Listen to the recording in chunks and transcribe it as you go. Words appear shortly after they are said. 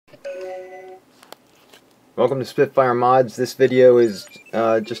Welcome to Spitfire Mods. This video is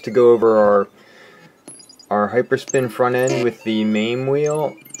just to go over our HyperSpin front end with the Mame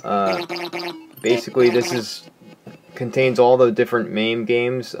wheel. Basically, contains all the different Mame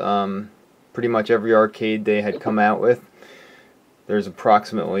games. Pretty much every arcade they had come out with. There's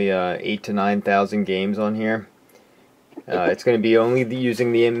approximately 8,000 to 9,000 games on here. It's going to be only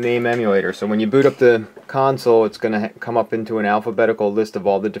using the Mame emulator. So when you boot up the console, it's going to come up into an alphabetical list of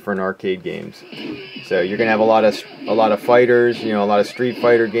all the different arcade games. So you're going to have a lot of fighters, a lot of Street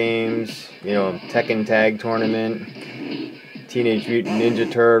Fighter games, Tekken Tag Tournament, Teenage Mutant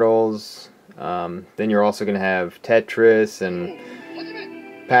Ninja Turtles. Then you're also going to have Tetris and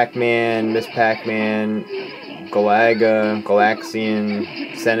Pac-Man, Miss Pac-Man, Galaga,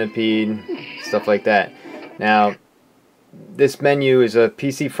 Galaxian, Centipede, stuff like that. Now, this menu is a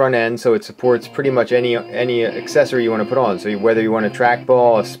PC front end, so it supports pretty much any accessory you want to put on. So whether you want a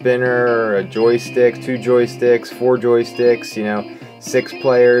trackball, a spinner, a joystick, 2 joysticks, 4 joysticks, 6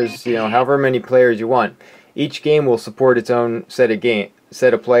 players, however many players you want. Each game will support its own set of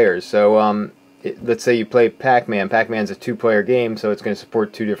players. So let's say you play Pac-Man. Pac-Man's a 2-player game, so it's going to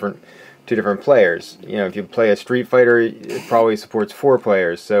support two different players. If you play a Street Fighter, it probably supports 4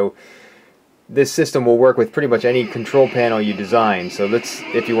 players. So this system will work with pretty much any control panel you design. So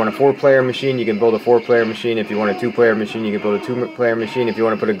if you want a 4-player machine, you can build a 4-player machine. If you want a 2-player machine, you can build a 2-player machine. If you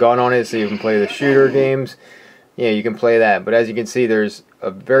want to put a gun on it so you can play the shooter games, you can play that. But as you can see, there's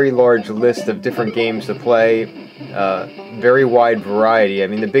a very large list of different games to play, very wide variety. I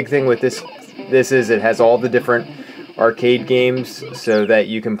mean, the big thing with this is it has all the different arcade games so that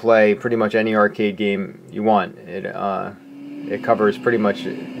you can play pretty much any arcade game you want. It covers pretty much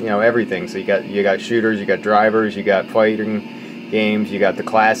everything. So you got shooters, you got drivers, you got fighting games, you got the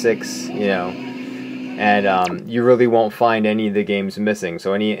classics, and you really won't find any of the games missing.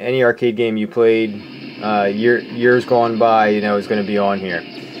 So any arcade game you played years gone by, is going to be on here.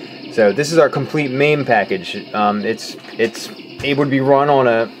 So this is our complete Mame package. It's able to be run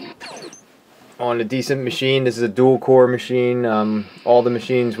on a decent machine. This is a dual core machine. All the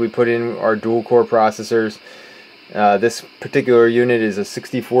machines we put in are dual core processors. This particular unit is a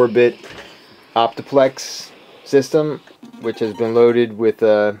 64-bit Optiplex system, which has been loaded with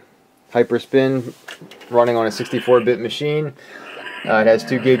HyperSpin running on a 64-bit machine. It has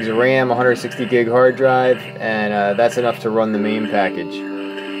 2 gigs of RAM, 160 gig hard drive, and that's enough to run the Mame package.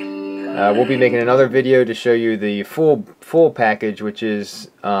 We'll be making another video to show you the full package, which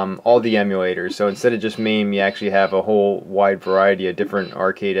is all the emulators. So instead of just Mame, you actually have a whole wide variety of different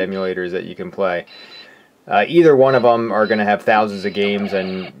arcade emulators that you can play. Either one of them are going to have thousands of games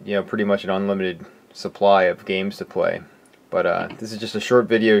and pretty much an unlimited supply of games to play. But this is just a short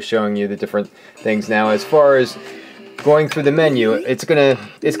video showing you the different things. Now, as far as going through the menu, it's gonna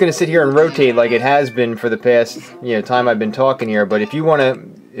sit here and rotate like it has been for the past time I've been talking here. But if you want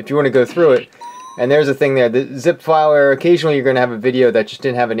to go through it, and there's a thing there, the zip file error. Occasionally you're going to have a video that just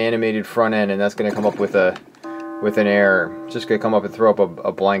didn't have an animated front end, and that's going to come up with an error. It's just going to come up and throw up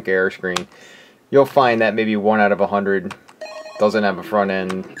a blank error screen. You'll find that maybe 1 out of 100 doesn't have a front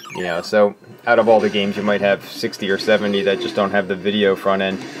end, so out of all the games you might have 60 or 70 that just don't have the video front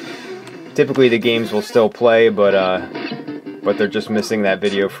end. Typically the games will still play, but they're just missing that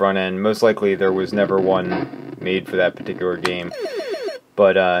video front end. Most likely there was never one made for that particular game,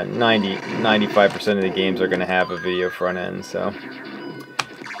 but 95% of the games are going to have a video front end. So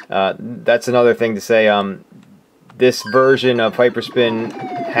that's another thing to say. This version of HyperSpin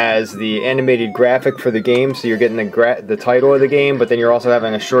has the animated graphic for the game, so you're getting the title of the game, but then you're also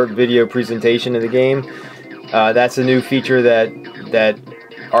having a short video presentation of the game. That's a new feature that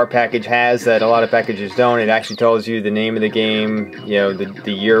our package has that a lot of packages don't. It actually tells you the name of the game,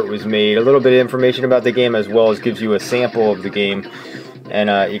 the year it was made, a little bit of information about the game, as well as gives you a sample of the game.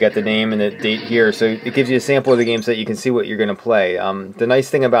 And you got the name and the date here, so it gives you a sample of the game so that you can see what you're going to play. The nice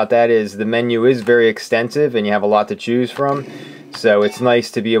thing about that is the menu is very extensive and you have a lot to choose from. So it's nice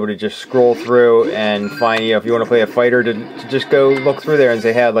to be able to just scroll through and find, if you want to play a fighter, to just go look through there and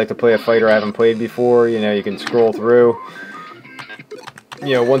say, hey, I'd like to play a fighter I haven't played before. You can scroll through.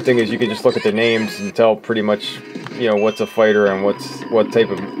 One thing is you can just look at the names and tell pretty much, what's a fighter and what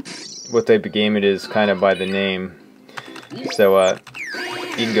type of game it is, kind of by the name. So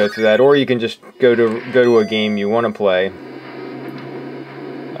you can go through that, or you can just go to a game you want to play,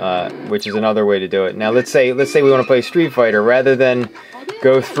 which is another way to do it. Now let's say we want to play Street Fighter. Rather than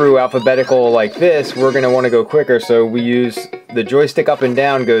go through alphabetical like this, we're going to want to go quicker, so we use the joystick up and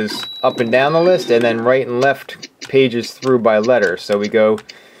down, goes up and down the list, and then right and left pages through by letter. So we go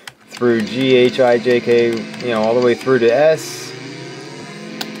through G, H, I, J, K, all the way through to S,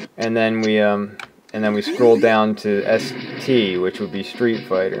 and then we and then we scroll down to ST, which would be Street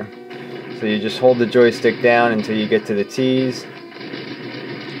Fighter. So you just hold the joystick down until you get to the T's.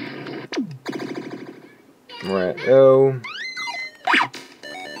 We're at O.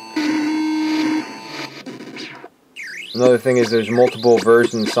 Another thing is there's multiple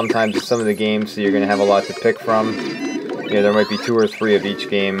versions sometimes of some of the games, so you're going to have a lot to pick from. You know, there might be 2 or 3 of each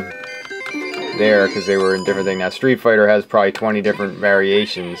game there because they were in different things. Now Street Fighter has probably 20 different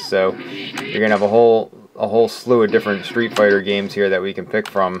variations, so you're going to have a whole slew of different Street Fighter games here that we can pick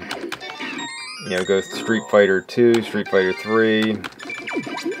from. You know, go Street Fighter 2, Street Fighter 3.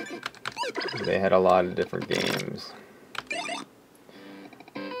 They had a lot of different games.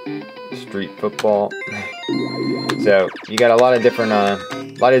 Street football. So you got a lot of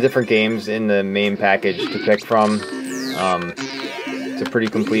different games in the main package to pick from. It's a pretty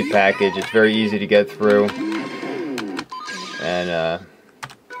complete package. It's very easy to get through, and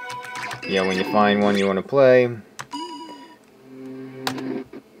you know, when you find one you want to play,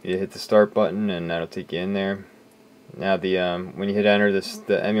 you hit the start button, and that'll take you in there. Now when you hit enter,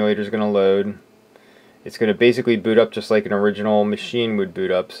 the emulator is going to load. It's going to basically boot up just like an original machine would boot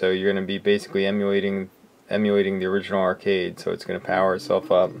up. So you're going to be basically emulating the original arcade. So it's going to power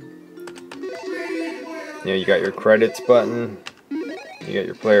itself up. You know, you got your credits button. You got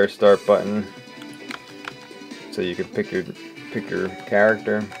your player start button. So you can pick your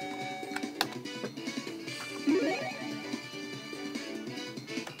character.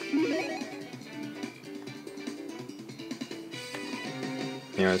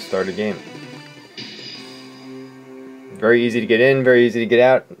 You know, start a game. Very easy to get in, very easy to get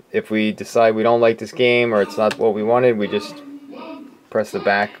out. If we decide we don't like this game or it's not what we wanted, we just press the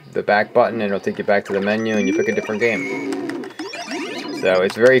back button and it'll take you back to the menu and you pick a different game. So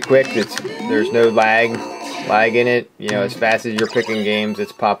it's very quick. There's no lag in it. You know, as fast as you're picking games,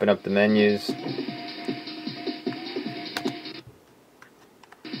 it's popping up the menus.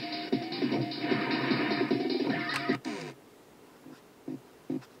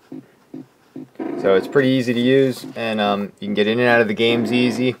 So it's pretty easy to use, and you can get in and out of the games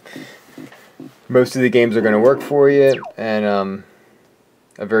easy. Most of the games are going to work for you, and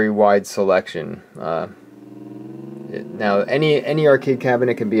a very wide selection. Now, any arcade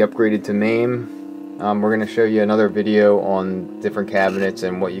cabinet can be upgraded to Mame. We're going to show you another video on different cabinets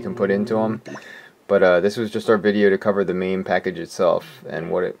and what you can put into them. But this was just our video to cover the Mame package itself and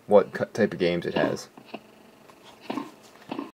what type of games it has.